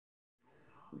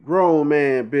Grown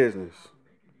man business.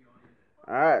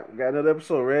 All right, we got another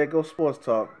episode of Red Ghost Sports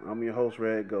Talk. I'm your host,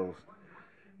 Red Ghost.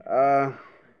 Uh,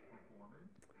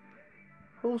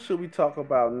 who should we talk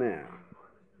about now?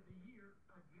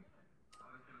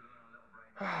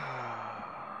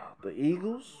 The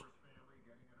Eagles.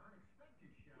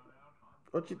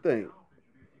 What you think?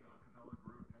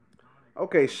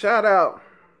 Okay, shout out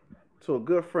to a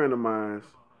good friend of mine.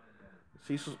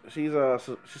 She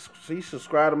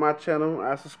subscribed to my channel.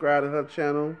 I subscribed to her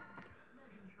channel,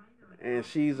 and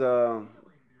she's an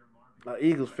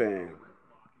Eagles fan.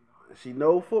 She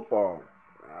knows football,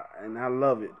 and I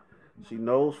love it. She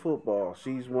knows football.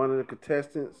 She's one of the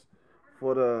contestants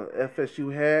for the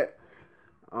FSU hat.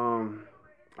 I'm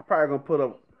probably gonna put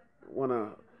up one of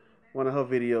one of her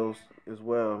videos as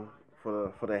well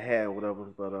for the hat or whatever.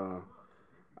 But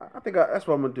I think that's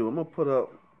what I'm gonna do. I'm gonna put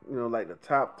up like the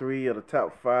top three or the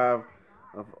top five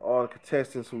of all the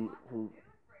contestants who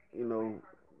you know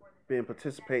been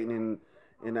participating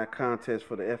in that contest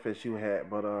for the FSU hat.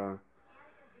 But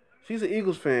she's an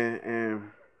Eagles fan,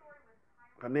 and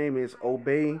her name is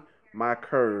Obey My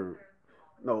Curve.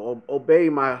 No, Obey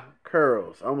My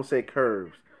Curls. I'm gonna say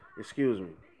curves. Excuse me.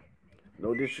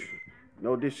 No dis,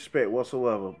 no disrespect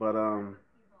whatsoever. But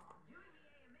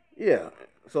yeah.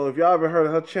 So if y'all ever heard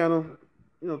of her channel,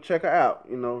 check her out.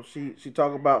 She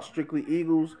talk about strictly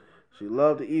Eagles. She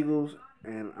loved the Eagles,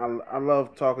 and I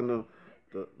love talking to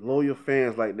the loyal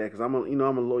fans like that because I'm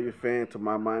a loyal fan to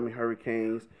my Miami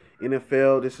Hurricanes.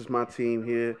 NFL, this is my team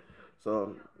here.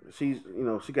 So she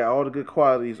got all the good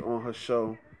qualities on her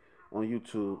show on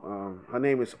YouTube. Her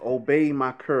name is Obey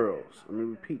My Curls. Let me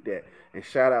repeat that and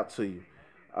shout out to you.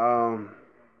 Um,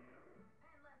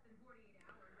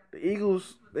 the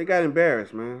Eagles, they got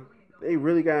embarrassed, man. They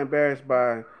really got embarrassed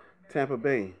by Tampa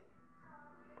Bay.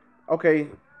 Okay,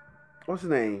 what's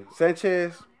his name?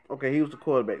 Sanchez. Okay, he was the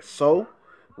quarterback. So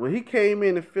when he came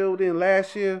in and filled in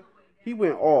last year, he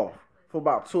went off for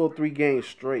about 2 or 3 games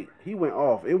straight. He went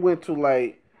off. It went to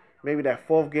like maybe that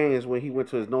fourth game is when he went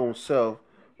to his normal self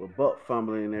with butt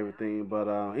fumbling and everything. But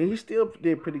and he still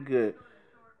did pretty good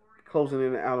closing in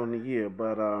and out on the year.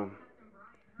 But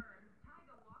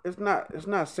it's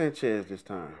not Sanchez this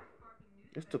time.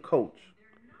 It's the coach,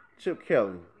 Chip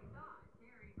Kelly.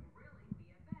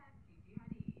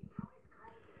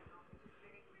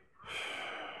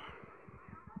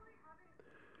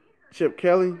 Chip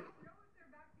Kelly,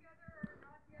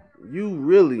 you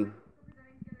really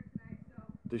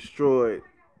destroyed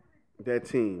that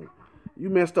team. You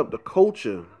messed up the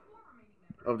culture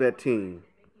of that team.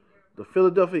 The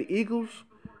Philadelphia Eagles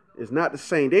is not the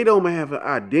same. They don't have an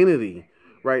identity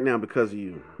right now because of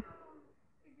you.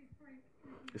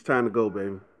 It's time to go,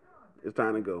 baby. It's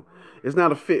time to go. It's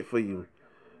not a fit for you.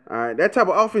 All right, that type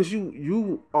of offense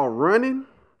you are running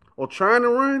or trying to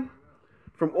run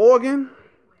from Oregon,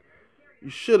 you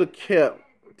should have kept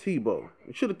Tebow.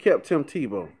 You should have kept Tim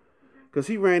Tebow because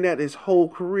he ran that his whole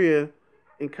career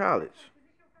in college.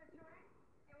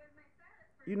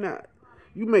 You not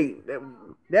you make that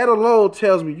that alone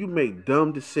tells me you make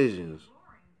dumb decisions.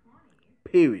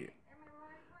 Period.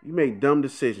 You make dumb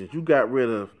decisions. You got rid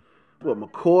of what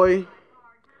McCoy.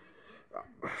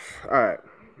 All right,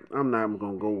 I'm not even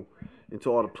gonna go into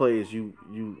all the players you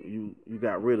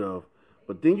got rid of,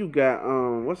 but then you got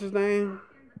what's his name?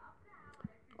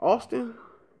 Austin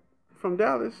from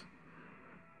Dallas.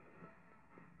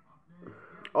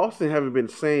 Austin haven't been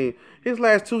the same. His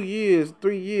last 2 years,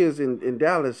 3 years in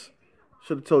Dallas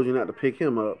should have told you not to pick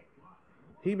him up.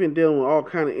 He been dealing with all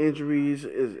kind of injuries.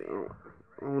 I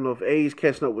don't know if age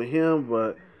catching up with him,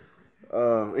 but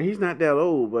and he's not that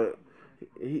old, but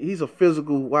he's a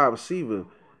physical wide receiver,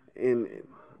 and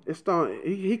it's starting.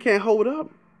 He can't hold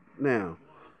up now.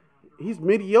 He's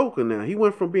mediocre now. He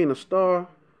went from being a star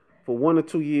for 1 or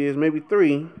 2 years, maybe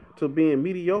three, to being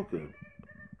mediocre.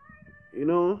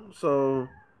 So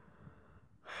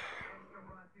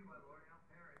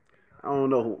I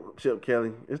don't know, Chip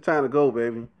Kelly. It's time to go,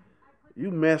 baby. You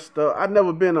messed up. I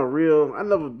never been a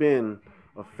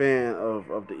fan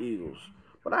of the Eagles,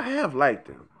 but I have liked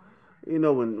them.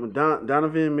 When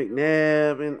Donovan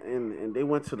McNabb and they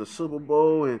went to the Super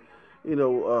Bowl and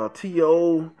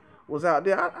T.O. was out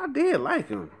there, I did like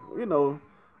him.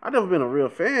 I never been a real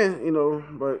fan,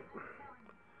 but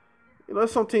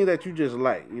there's some teams that you just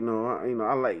like.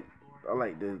 I like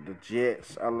the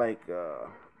Jets. I like the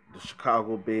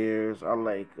Chicago Bears. I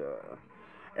like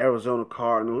Arizona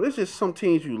Cardinals. It's just some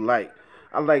teams you like.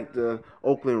 I like the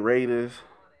Oakland Raiders.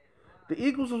 The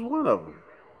Eagles is one of them,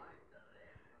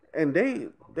 and they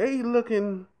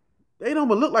looking. They don't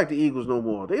even look like the Eagles no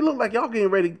more. They look like y'all getting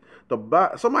ready to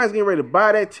buy. Somebody's getting ready to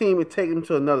buy that team and take them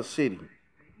to another city.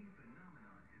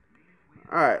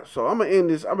 All right, so I'm gonna end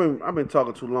this. I've been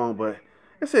talking too long, but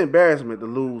it's an embarrassment to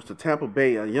lose to Tampa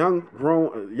Bay, a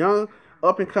young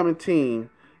up and coming team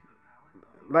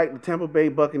like the Tampa Bay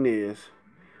Buccaneers.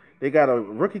 They got a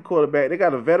rookie quarterback. They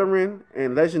got a veteran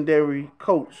and legendary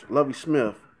coach, Lovie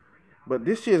Smith. But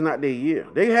this year's not their year.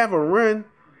 They have a run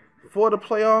for the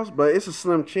playoffs, but it's a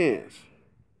slim chance.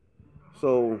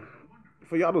 So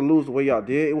for y'all to lose the way y'all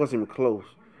did, it wasn't even close.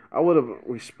 I would have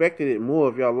respected it more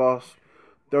if y'all lost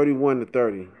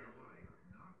 31-30.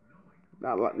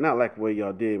 Not like the way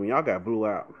y'all did when y'all got blew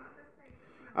out.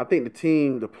 I think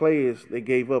the players, they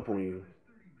gave up on you.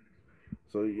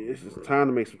 So it's just time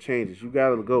to make some changes. You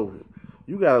gotta go.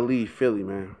 You gotta leave Philly,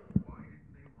 man.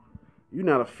 You're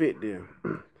not a fit there.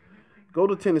 Go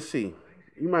to Tennessee.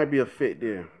 You might be a fit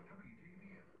there.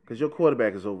 Because your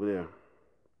quarterback is over there.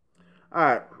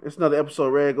 Alright, it's another episode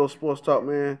of Red Go Sports Talk,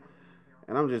 man.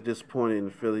 And I'm just disappointed in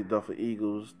the Philadelphia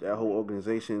Eagles, that whole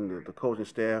organization, the coaching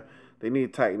staff. They need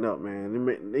to tighten up, man.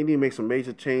 They need to make some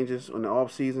major changes in the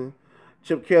offseason.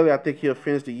 Chip Kelly, I think he'll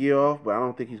finish the year off, but I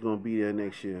don't think he's going to be there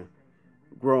next year.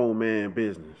 Grown man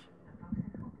business.